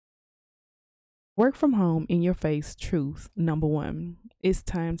Work from home in your face truth. Number one, it's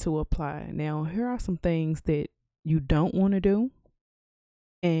time to apply. Now, here are some things that you don't want to do,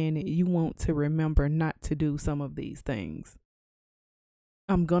 and you want to remember not to do some of these things.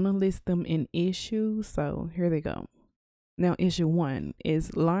 I'm going to list them in issues, so here they go. Now, issue one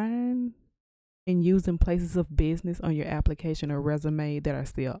is lying and using places of business on your application or resume that are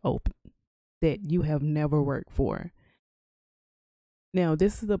still open, that you have never worked for. Now,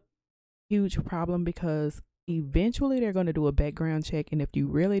 this is a huge problem because eventually they're going to do a background check, and if you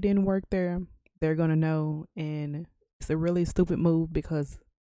really didn't work there, they're going to know. And it's a really stupid move because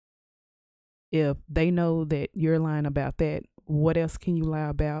if they know that you're lying about that, what else can you lie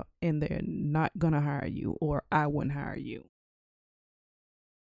about? And they're not going to hire you, or I wouldn't hire you.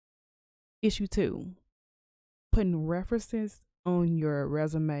 Issue two, putting references on your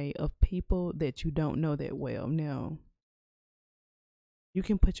resume of people that you don't know that well. Now, you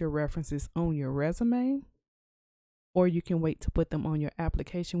can put your references on your resume, or you can wait to put them on your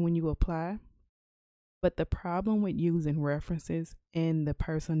application when you apply. But the problem with using references and the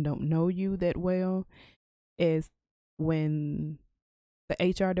person don't know you that well is when the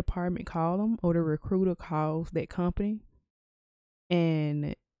HR department call them, or the recruiter calls that company,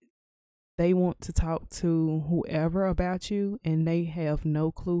 and they want to talk to whoever about you and they have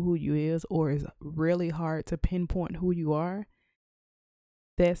no clue who you is, or it's really hard to pinpoint who you are.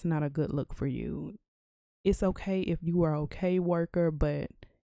 That's not a good look for you. It's okay if you are okay worker, but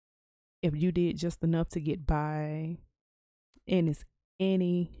if you did just enough to get by and it's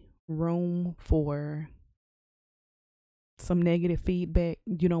any room for some negative feedback,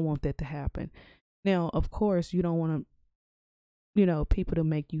 you don't want that to happen. Now, of course, you don't want to, people to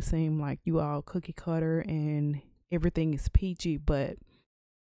make you seem like you all cookie cutter and everything is peachy. But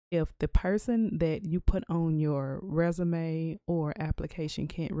if the person that you put on your resume or application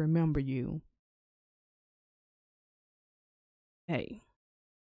can't remember you, hey.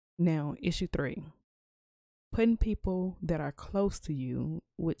 Now, issue three, putting people that are close to you,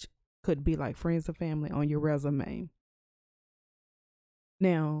 which could be like friends or family, on your resume.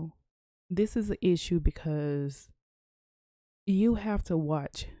 Now, this is an issue because you have to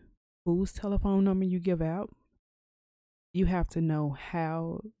watch whose telephone number you give out. You have to know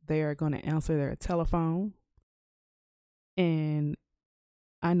how they are going to answer their telephone. And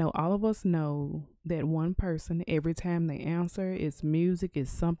I know all of us know that one person, every time they answer, it's music, it's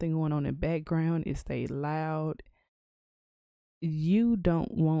something going on in the background, it stays loud. You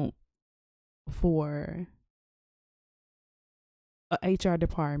don't want for a HR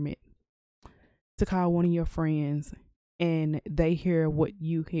department to call one of your friends and they hear what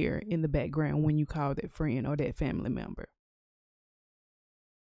you hear in the background when you call that friend or that family member.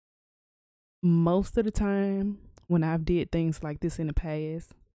 Most of the time, when I've did things like this in the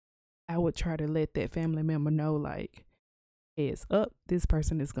past, I would try to let that family member know, like, heads up, this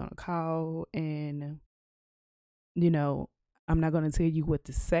person is gonna call, and you know, I'm not gonna tell you what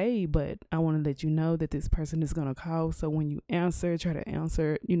to say, but I want to let you know that this person is gonna call. So when you answer, try to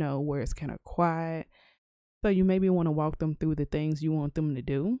answer, where it's kind of quiet. So you maybe want to walk them through the things you want them to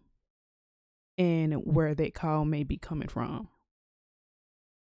do and where that call may be coming from.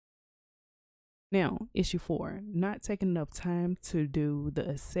 Now, issue four, not taking enough time to do the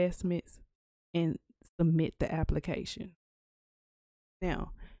assessments and submit the application.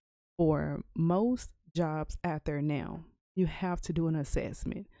 Now, for most jobs out there now, you have to do an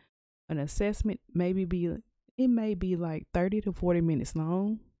assessment. An assessment it may be like 30 to 40 minutes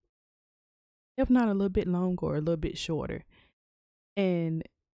long, if not a little bit longer or a little bit shorter. And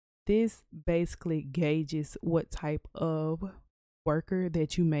this basically gauges what type of worker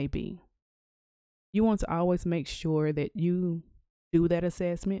that you may be. You want to always make sure that you do that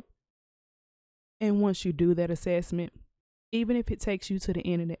assessment. And once you do that assessment, even if it takes you to the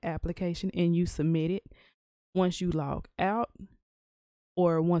end of the application and you submit it, once you log out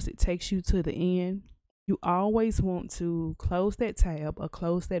or once it takes you to the end, you always want to close that tab or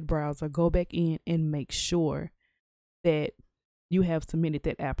close that browser, go back in and make sure that you have submitted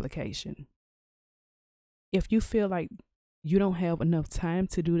that application. If you feel like you don't have enough time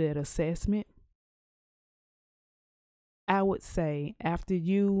to do that assessment, I would say after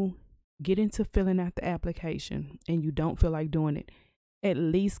you get into filling out the application and you don't feel like doing it, at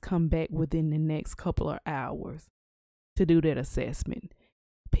least come back within the next couple of hours to do that assessment.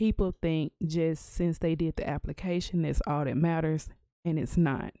 People think just since they did the application, that's all that matters, and it's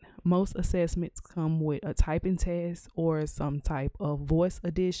not. Most assessments come with a typing test or some type of voice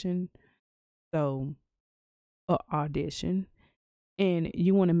audition, so or audition. And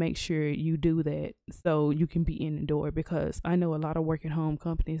you want to make sure you do that so you can be in the door, because I know a lot of work at home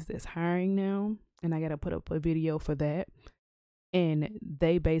companies that's hiring now, and I got to put up a video for that. And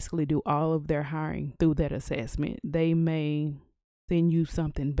they basically do all of their hiring through that assessment. They may send you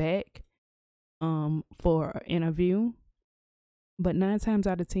something back for an interview, but 9 times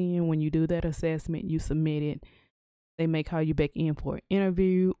out of 10, when you do that assessment, you submit it, they may call you back in for an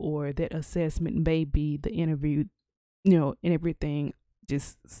interview, or that assessment may be the interview, and everything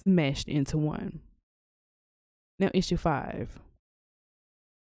just smashed into one. Now, issue 5.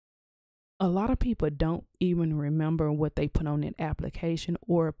 A lot of people don't even remember what they put on an application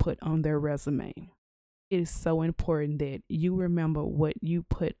or put on their resume. It is so important that you remember what you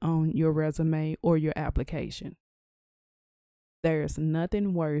put on your resume or your application. There's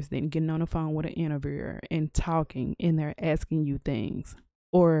nothing worse than getting on the phone with an interviewer and talking, and they're asking you things,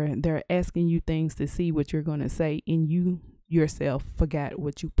 or they're asking you things to see what you're going to say, and you yourself forgot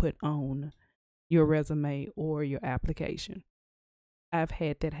what you put on your resume or your application. I've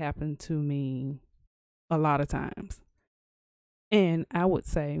had that happen to me a lot of times. And I would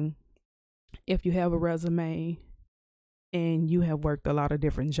say, if you have a resume and you have worked a lot of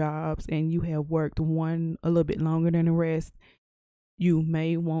different jobs, and you have worked one a little bit longer than the rest, you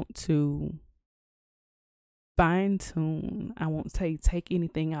may want to fine tune. I won't say take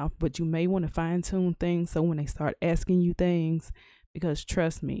anything off, but you may want to fine tune things so when they start asking you things, because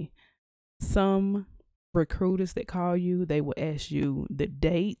trust me, some recruiters that call you, they will ask you the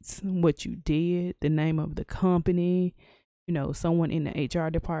dates, what you did, the name of the company, someone in the HR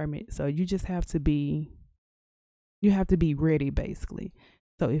department. So you just have to be ready, basically.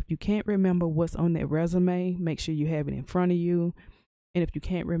 So if you can't remember what's on that resume, make sure you have it in front of you. And if you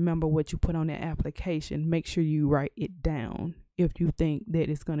can't remember what you put on that application, make sure you write it down if you think that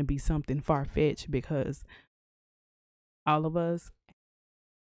it's going to be something far-fetched, because all of us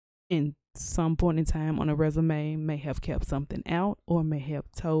in some point in time on a resume may have kept something out, or may have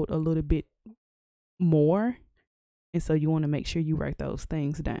told a little bit more. And so you want to make sure you write those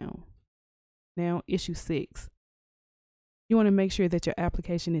things down. Now, issue 6. You want to make sure that your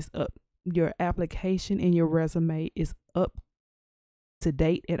application is up. Your application and your resume is up to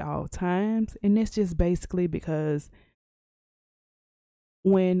date at all times. And that's just basically because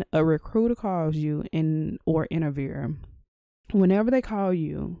when a recruiter calls you or interviewer, whenever they call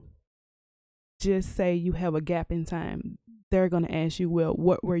you, just say you have a gap in time. They're going to ask you, well,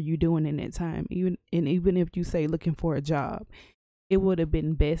 what were you doing in that time? Even if you say looking for a job, it would have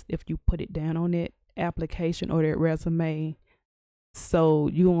been best if you put it down on that application or that resume, so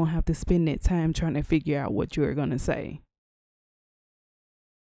you won't have to spend that time trying to figure out what you're going to say.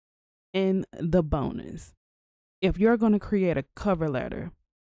 And the bonus, if you're going to create a cover letter,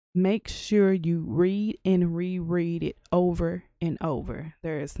 make sure you read and reread it over and over.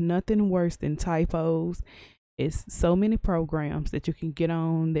 There is nothing worse than typos. It's so many programs that you can get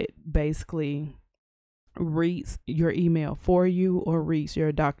on that basically reads your email for you or reads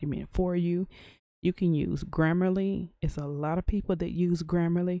your document for you. You can use Grammarly. It's a lot of people that use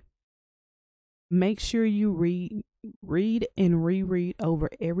Grammarly. Make sure you read and reread over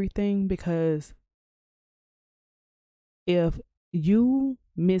everything, because if you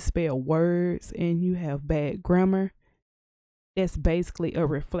misspell words and you have bad grammar, that's basically a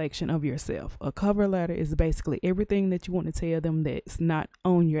reflection of yourself. A cover letter is basically everything that you want to tell them that's not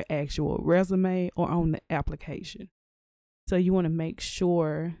on your actual resume or on the application. So you want to make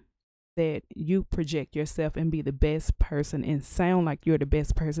sure that you project yourself and be the best person and sound like you're the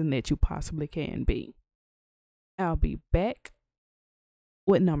best person that you possibly can be. I'll be back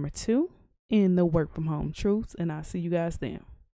with number 2 in the work from home truths, and I'll see you guys then.